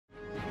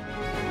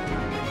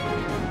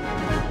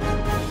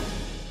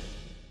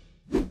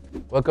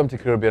Welcome to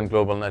Caribbean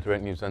Global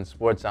Network News and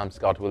Sports. I'm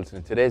Scott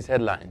Wilson. Today's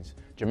headlines: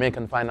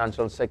 Jamaican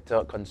financial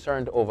sector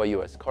concerned over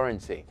U.S.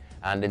 currency.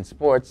 And in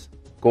sports,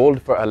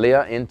 gold for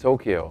Alia in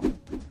Tokyo.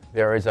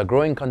 There is a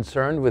growing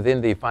concern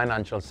within the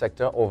financial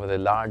sector over the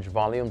large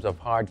volumes of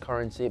hard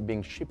currency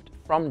being shipped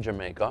from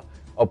Jamaica,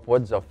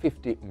 upwards of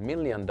 $50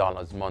 million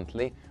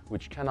monthly,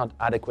 which cannot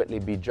adequately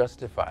be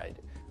justified.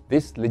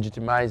 This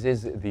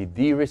legitimizes the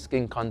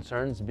de-risking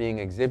concerns being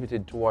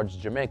exhibited towards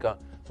Jamaica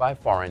by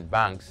foreign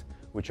banks,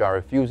 which are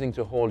refusing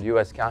to hold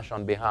U.S. cash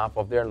on behalf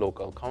of their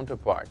local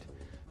counterpart.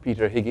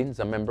 Peter Higgins,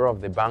 a member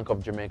of the Bank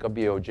of Jamaica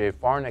BOJ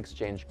Foreign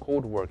Exchange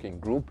Code Working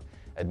Group,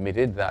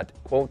 admitted that,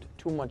 quote,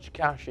 too much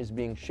cash is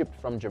being shipped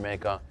from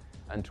Jamaica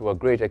and to a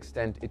great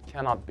extent it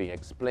cannot be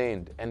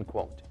explained, end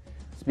quote.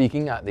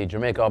 Speaking at the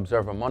Jamaica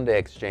Observer Monday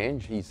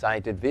Exchange, he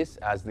cited this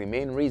as the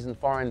main reason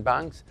foreign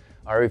banks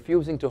are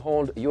refusing to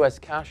hold U.S.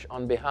 cash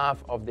on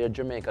behalf of their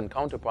Jamaican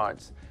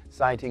counterparts,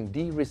 citing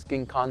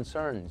de-risking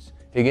concerns.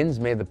 Higgins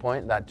made the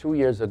point that 2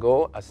 years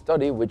ago, a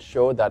study which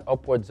showed that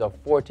upwards of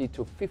 40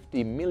 to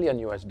 50 million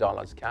US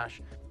dollars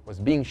cash was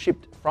being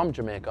shipped from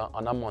Jamaica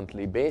on a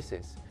monthly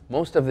basis.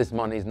 Most of this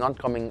money is not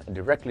coming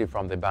directly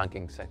from the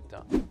banking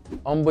sector.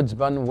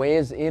 Ombudsman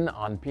weighs in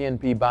on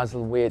PNP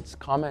Basil Waite's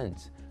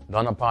comments.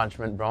 Donna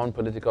Parchment-Brown,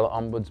 political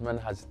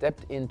ombudsman, has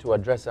stepped in to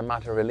address a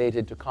matter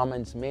related to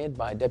comments made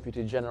by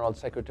Deputy General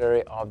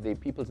Secretary of the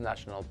People's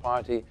National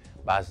Party,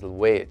 Basil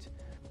Waite.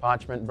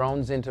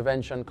 Parchment-Brown's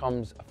intervention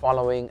comes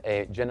following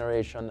a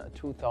Generation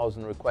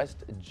 2000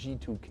 request,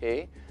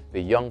 G2K, the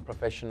young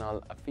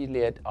professional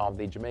affiliate of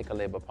the Jamaica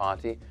Labour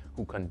Party,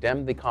 who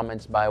condemned the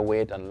comments by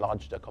Waite and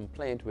lodged a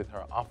complaint with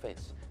her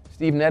office.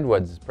 Stephen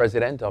Edwards,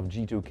 president of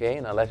G2K,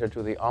 in a letter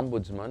to the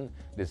Ombudsman,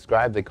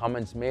 described the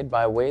comments made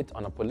by Waite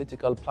on a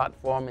political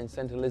platform in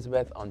St.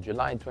 Elizabeth on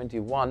July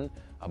 21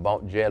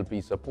 about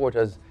JLP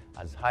supporters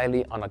as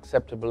highly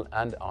unacceptable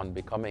and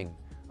unbecoming.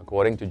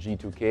 According to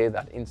G2K,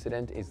 that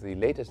incident is the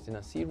latest in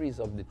a series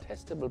of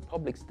detestable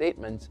public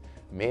statements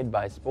made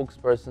by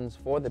spokespersons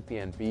for the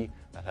PNP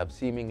that have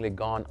seemingly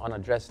gone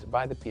unaddressed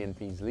by the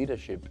PNP's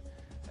leadership.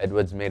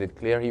 Edwards made it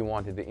clear he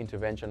wanted the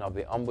intervention of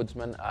the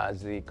Ombudsman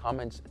as the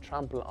comments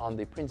trample on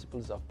the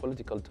principles of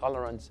political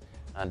tolerance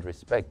and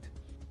respect.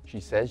 She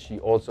says she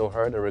also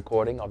heard a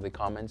recording of the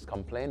comments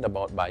complained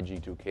about by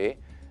G2K.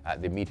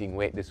 At the meeting,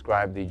 Waite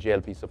described the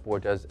JLP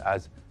supporters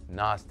as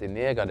nasty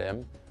nigger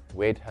them.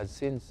 Waite has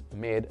since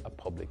made a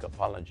public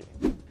apology.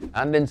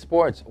 And in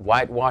sports,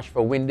 whitewash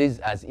for Windies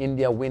as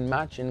India win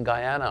match in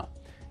Guyana.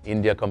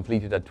 India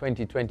completed a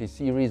 2020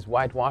 series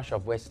whitewash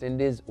of West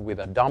Indies with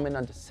a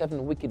dominant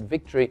 7-wicket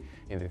victory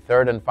in the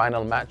third and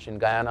final match in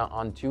Guyana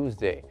on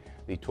Tuesday.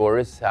 The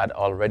tourists had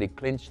already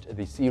clinched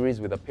the series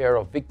with a pair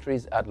of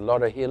victories at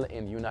Lauderhill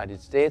in the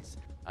United States,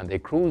 and they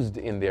cruised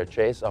in their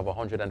chase of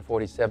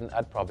 147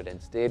 at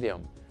Providence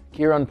Stadium.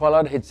 Kieran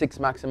Pollard hit 6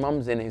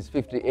 maximums in his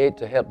 58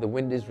 to help the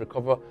Windies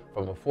recover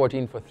from a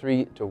 14 for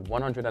 3 to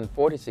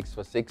 146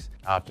 for 6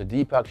 after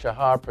Deepak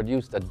Chahar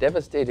produced a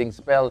devastating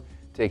spell,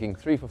 taking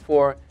 3 for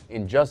 4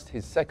 in just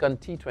his second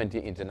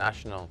T20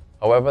 international.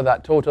 However,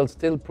 that total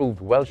still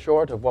proved well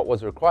short of what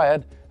was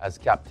required, as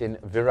captain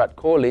Virat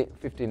Kohli,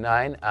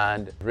 59,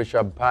 and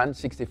Rishabh Pant,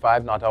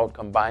 65, not out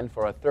combined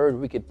for a third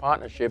wicket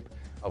partnership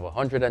of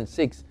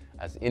 106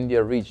 as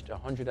India reached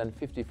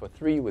 150 for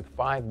 3 with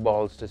 5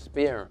 balls to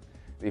spare.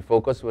 The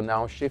focus will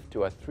now shift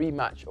to a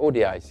 3-match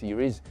ODI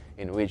series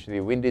in which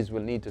the Windies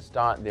will need to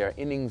start their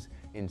innings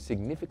in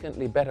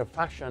significantly better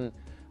fashion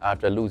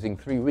after losing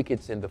 3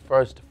 wickets in the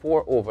first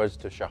 4 overs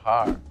to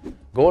Chahar.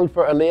 Gold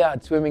for Alia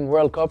at Swimming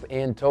World Cup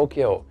in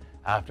Tokyo.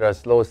 After a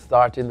slow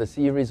start in the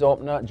series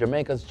opener,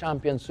 Jamaica's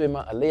champion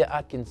swimmer Alia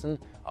Atkinson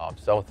of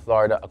South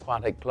Florida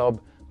Aquatic Club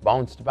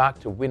bounced back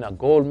to win a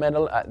gold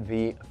medal at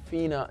the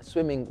FINA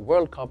Swimming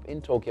World Cup in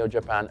Tokyo,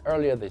 Japan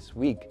earlier this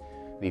week.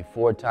 The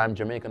 4-time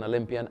Jamaican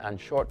Olympian and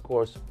short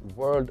course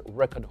world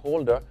record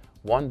holder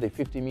won the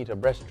 50-meter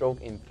breaststroke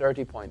in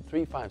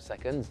 30.35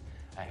 seconds,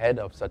 ahead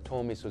of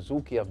Satomi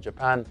Suzuki of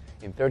Japan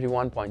in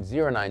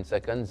 31.09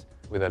 seconds,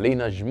 with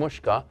Alina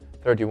Zmushka,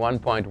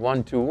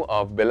 31.12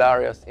 of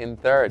Belarus, in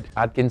third.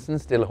 Atkinson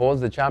still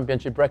holds the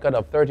championship record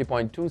of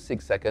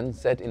 30.26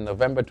 seconds set in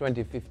November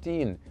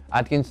 2015.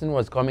 Atkinson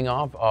was coming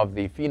off of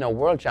the FINA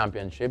World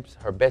Championships,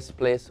 her best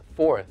place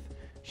 4th.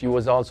 She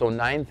was also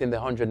 9th in the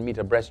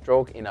 100-meter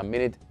breaststroke in a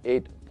minute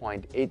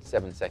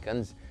 8.87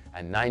 seconds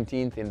and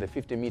 19th in the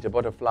 50-meter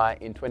butterfly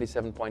in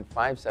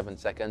 27.57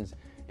 seconds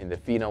in the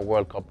FINA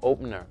World Cup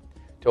opener.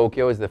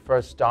 Tokyo is the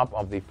first stop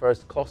of the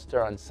first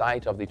cluster and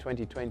site of the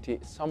 2020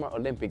 Summer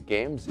Olympic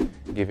Games,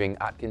 giving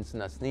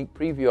Atkinson a sneak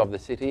preview of the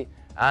city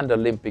and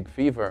Olympic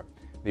fever.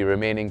 The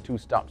remaining 2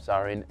 stops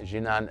are in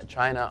Jinan,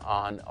 China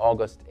on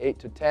August 8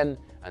 to 10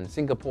 and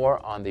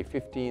Singapore on the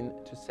 15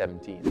 to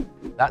 17.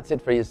 That's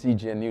it for your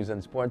CGN News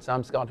and Sports.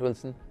 I'm Scott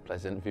Wilson.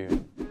 Pleasant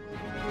viewing.